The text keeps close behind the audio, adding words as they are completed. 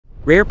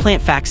Rare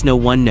plant facts no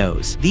one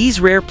knows.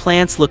 These rare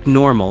plants look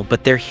normal,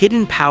 but their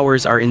hidden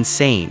powers are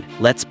insane.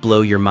 Let's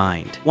blow your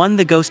mind. 1.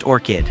 The Ghost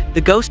Orchid.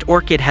 The Ghost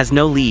Orchid has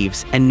no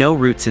leaves and no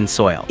roots in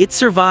soil. It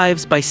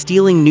survives by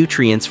stealing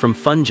nutrients from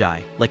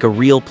fungi, like a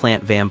real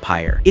plant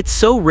vampire. It's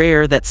so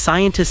rare that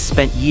scientists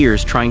spent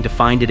years trying to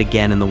find it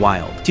again in the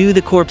wild. 2.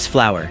 The Corpse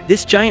Flower.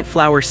 This giant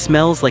flower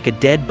smells like a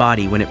dead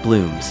body when it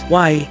blooms.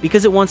 Why?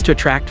 Because it wants to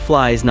attract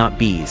flies, not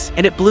bees.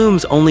 And it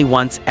blooms only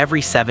once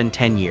every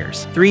 7-10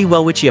 years. 3.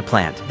 Welwitschia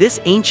plant. This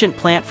ancient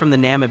plant from the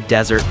Namib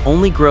Desert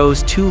only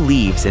grows 2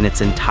 leaves in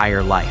its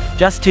entire life.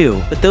 Just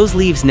 2, but those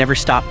leaves never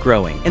stop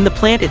growing, and the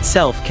plant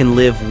itself can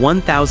live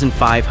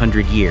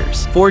 1,500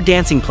 years. 4.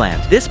 Dancing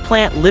plant. This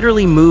plant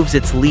literally moves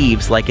its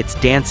leaves like it's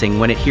dancing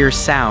when it hears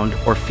sound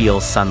or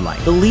feels sunlight.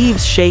 The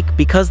leaves shake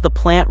because the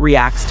plant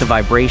reacts to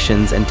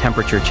vibrations and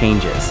temperature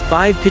changes.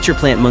 5. Pitcher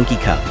plant monkey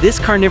cup. This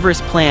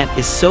carnivorous plant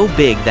is so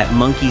big that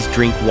monkeys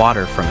drink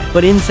water from it.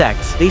 But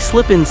insects, they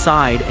slip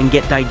inside and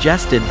get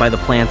digested by the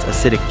plant's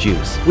acidic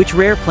juice. Which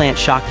rare plant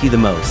shocked you the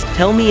most?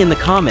 Tell me in the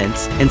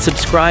comments and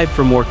subscribe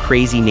for more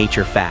crazy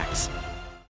nature facts.